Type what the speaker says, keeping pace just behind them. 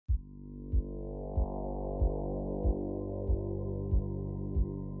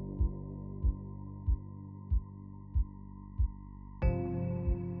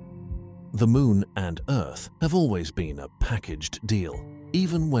The Moon and Earth have always been a packaged deal.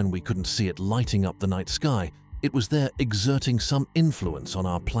 Even when we couldn't see it lighting up the night sky, it was there exerting some influence on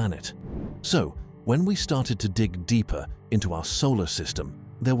our planet. So, when we started to dig deeper into our solar system,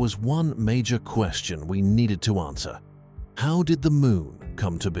 there was one major question we needed to answer. How did the Moon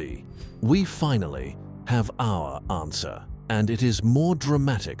come to be? We finally have our answer, and it is more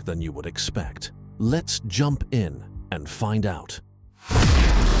dramatic than you would expect. Let's jump in and find out.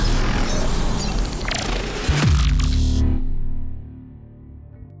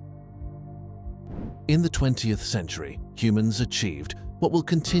 In the 20th century, humans achieved what will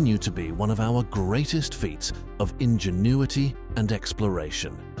continue to be one of our greatest feats of ingenuity and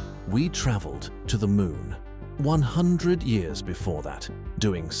exploration. We traveled to the Moon. 100 years before that,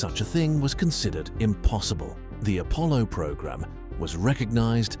 doing such a thing was considered impossible. The Apollo program was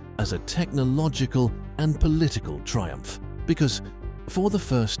recognized as a technological and political triumph because, for the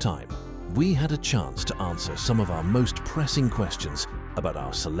first time, we had a chance to answer some of our most pressing questions about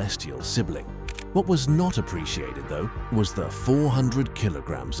our celestial sibling. What was not appreciated, though, was the 400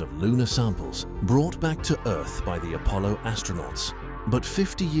 kilograms of lunar samples brought back to Earth by the Apollo astronauts. But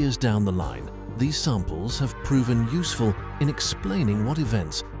 50 years down the line, these samples have proven useful in explaining what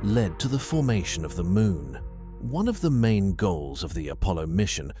events led to the formation of the Moon. One of the main goals of the Apollo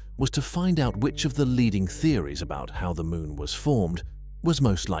mission was to find out which of the leading theories about how the Moon was formed was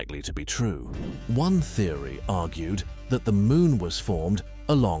most likely to be true. One theory argued that the Moon was formed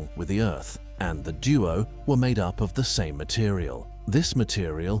along with the Earth, and the duo were made up of the same material. This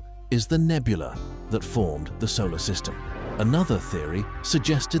material is the nebula that formed the solar system. Another theory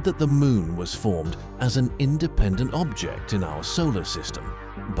suggested that the Moon was formed as an independent object in our solar system,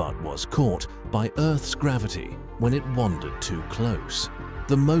 but was caught by Earth's gravity when it wandered too close.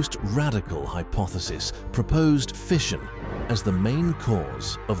 The most radical hypothesis proposed fission as the main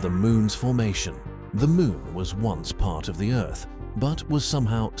cause of the Moon's formation. The Moon was once part of the Earth, but was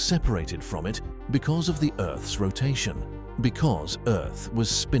somehow separated from it because of the Earth's rotation. Because Earth was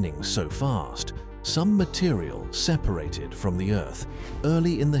spinning so fast, some material separated from the Earth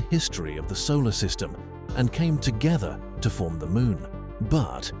early in the history of the solar system and came together to form the Moon.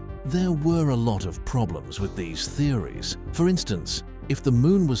 But there were a lot of problems with these theories. For instance, if the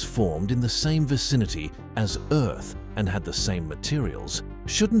Moon was formed in the same vicinity as Earth and had the same materials,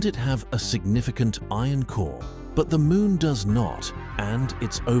 shouldn't it have a significant iron core? But the Moon does not, and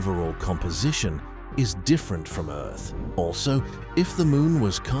its overall composition is different from Earth. Also, if the Moon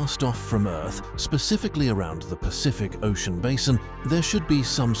was cast off from Earth, specifically around the Pacific Ocean basin, there should be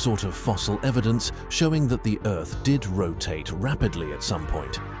some sort of fossil evidence showing that the Earth did rotate rapidly at some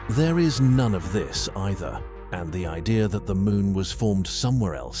point. There is none of this either, and the idea that the Moon was formed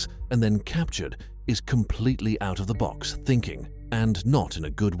somewhere else and then captured is completely out of the box thinking, and not in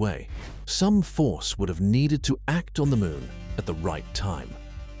a good way. Some force would have needed to act on the Moon at the right time,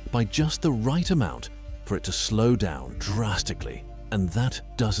 by just the right amount for it to slow down drastically, and that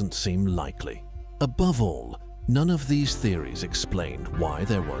doesn't seem likely. Above all, none of these theories explained why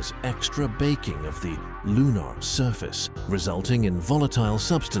there was extra baking of the lunar surface, resulting in volatile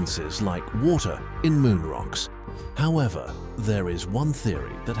substances like water in moon rocks. However, there is one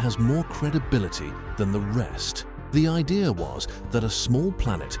theory that has more credibility than the rest. The idea was that a small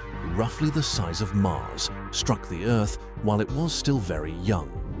planet, roughly the size of Mars, struck the Earth while it was still very young.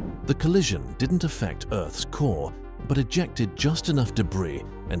 The collision didn't affect Earth's core, but ejected just enough debris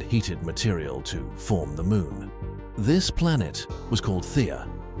and heated material to form the Moon. This planet was called Theia,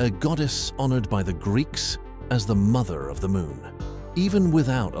 a goddess honored by the Greeks as the mother of the Moon. Even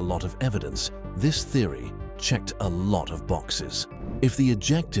without a lot of evidence, this theory checked a lot of boxes. If the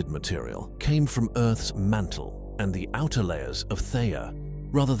ejected material came from Earth's mantle and the outer layers of Theia,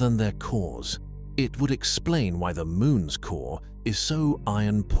 rather than their cores, it would explain why the Moon's core is so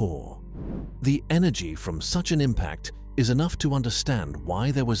iron-poor. The energy from such an impact is enough to understand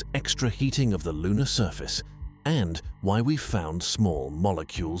why there was extra heating of the lunar surface and why we found small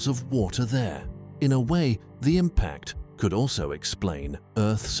molecules of water there. In a way, the impact could also explain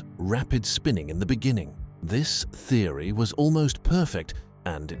Earth's rapid spinning in the beginning. This theory was almost perfect,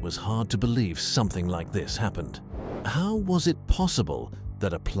 and it was hard to believe something like this happened. How was it possible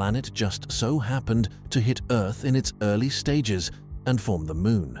that a planet just so happened to hit Earth in its early stages and form the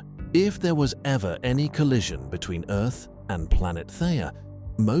Moon? If there was ever any collision between Earth and Planet Theia,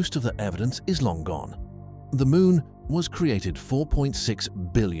 most of the evidence is long gone. The Moon was created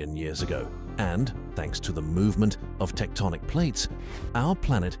 4.6 billion years ago, and thanks to the movement of tectonic plates, our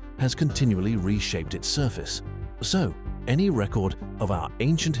planet has continually reshaped its surface. So, any record of our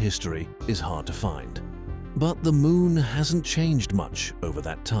ancient history is hard to find. But the Moon hasn't changed much over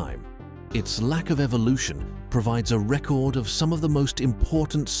that time. Its lack of evolution provides a record of some of the most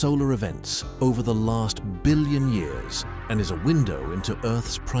important solar events over the last billion years and is a window into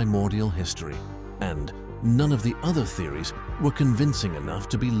Earth's primordial history. And none of the other theories were convincing enough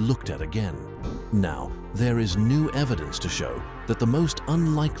to be looked at again. Now, there is new evidence to show that the most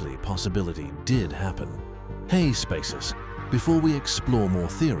unlikely possibility did happen. Hey spacers, before we explore more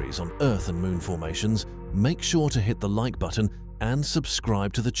theories on Earth and Moon formations, make sure to hit the like button and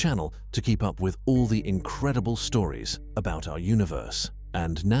subscribe to the channel to keep up with all the incredible stories about our universe.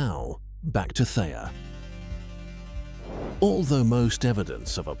 And now, back to Theia. Although most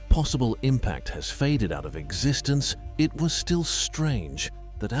evidence of a possible impact has faded out of existence, it was still strange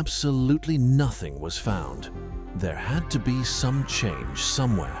that absolutely nothing was found. There had to be some change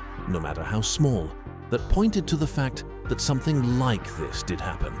somewhere, no matter how small, that pointed to the fact that something like this did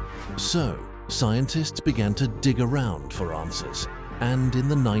happen. So, scientists began to dig around for answers, and in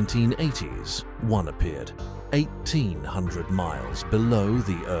the 1980s, one appeared, 1,800 miles below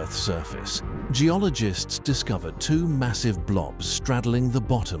the Earth's surface. Geologists discovered two massive blobs straddling the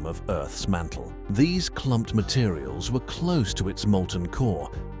bottom of Earth's mantle. These clumped materials were close to its molten core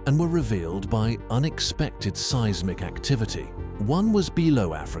and were revealed by unexpected seismic activity. One was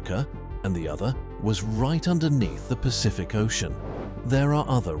below Africa, and the other was right underneath the Pacific Ocean. There are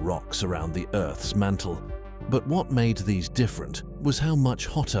other rocks around the Earth's mantle, but what made these different was how much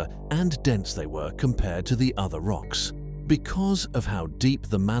hotter and dense they were compared to the other rocks. Because of how deep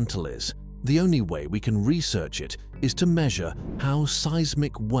the mantle is, the only way we can research it is to measure how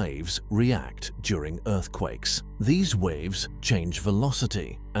seismic waves react during earthquakes. These waves change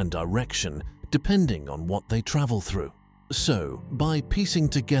velocity and direction depending on what they travel through. So, by piecing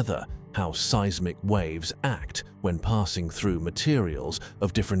together how seismic waves act when passing through materials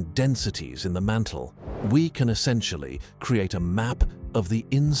of different densities in the mantle, we can essentially create a map of the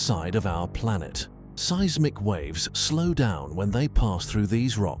inside of our planet. Seismic waves slow down when they pass through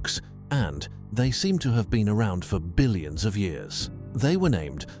these rocks, and they seem to have been around for billions of years. They were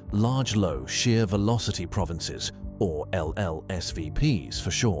named Large Low-Shear-Velocity Provinces, or LLSVPs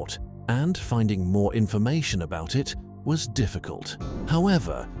for short, and finding more information about it was difficult.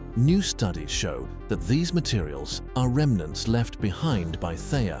 However, new studies show that these materials are remnants left behind by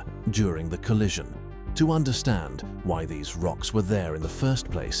Theia during the collision. To understand why these rocks were there in the first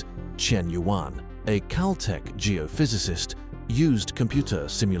place, Chen Yuan, a Caltech geophysicist, used computer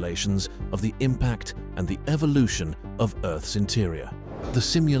simulations of the impact and the evolution of Earth's interior. The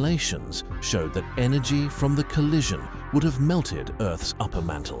simulations showed that energy from the collision would have melted Earth's upper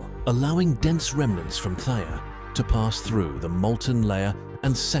mantle, allowing dense remnants from Theia to pass through the molten layer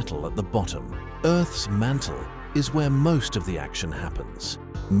and settle at the bottom. Earth's mantle is where most of the action happens.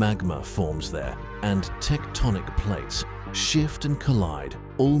 Magma forms there, and tectonic plates shift and collide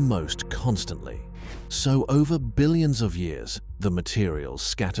almost constantly. So over billions of years, the materials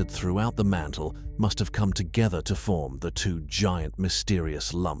scattered throughout the mantle must have come together to form the two giant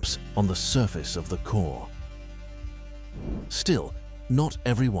mysterious lumps on the surface of the core. Still, not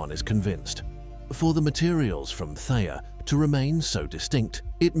everyone is convinced. For the materials from Theia to remain so distinct,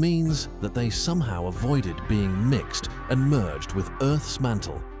 it means that they somehow avoided being mixed and merged with Earth's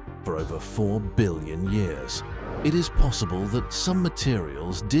mantle for over 4 billion years. It is possible that some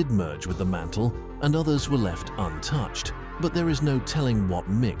materials did merge with the mantle and others were left untouched, but there is no telling what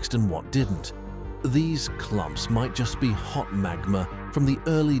mixed and what didn't. These clumps might just be hot magma from the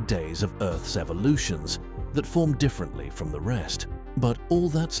early days of Earth's evolutions that formed differently from the rest. But all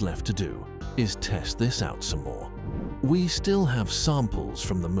that's left to do is test this out some more. We still have samples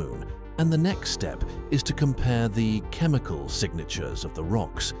from the Moon, and the next step is to compare the chemical signatures of the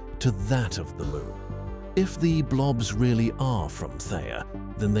rocks to that of the Moon. If the blobs really are from Theia,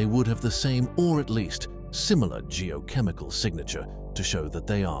 then they would have the same or at least similar geochemical signature to show that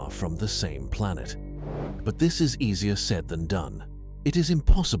they are from the same planet. But this is easier said than done. It is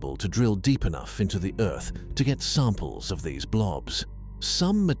impossible to drill deep enough into the Earth to get samples of these blobs.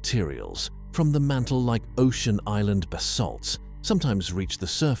 Some materials from the mantle-like ocean island basalts sometimes reach the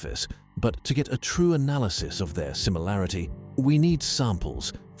surface, but to get a true analysis of their similarity, we need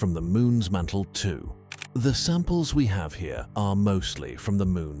samples from the Moon's mantle too. The samples we have here are mostly from the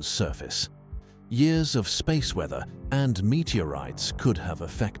Moon's surface. Years of space weather and meteorites could have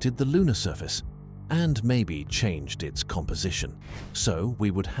affected the lunar surface, and maybe changed its composition. So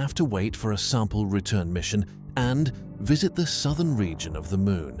we would have to wait for a sample return mission and visit the southern region of the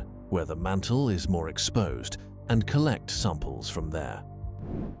Moon, where the mantle is more exposed, and collect samples from there.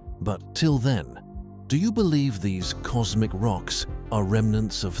 But till then, do you believe these cosmic rocks are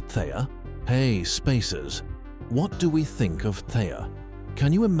remnants of Theia? Hey spacers, what do we think of Theia?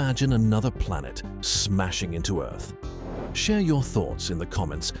 Can you imagine another planet smashing into Earth? Share your thoughts in the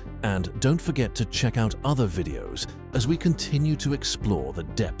comments and don't forget to check out other videos as we continue to explore the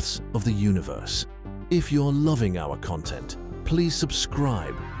depths of the universe. If you're loving our content, please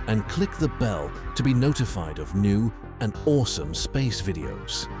subscribe and click the bell to be notified of new and awesome space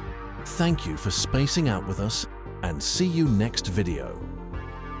videos. Thank you for spacing out with us and see you next video.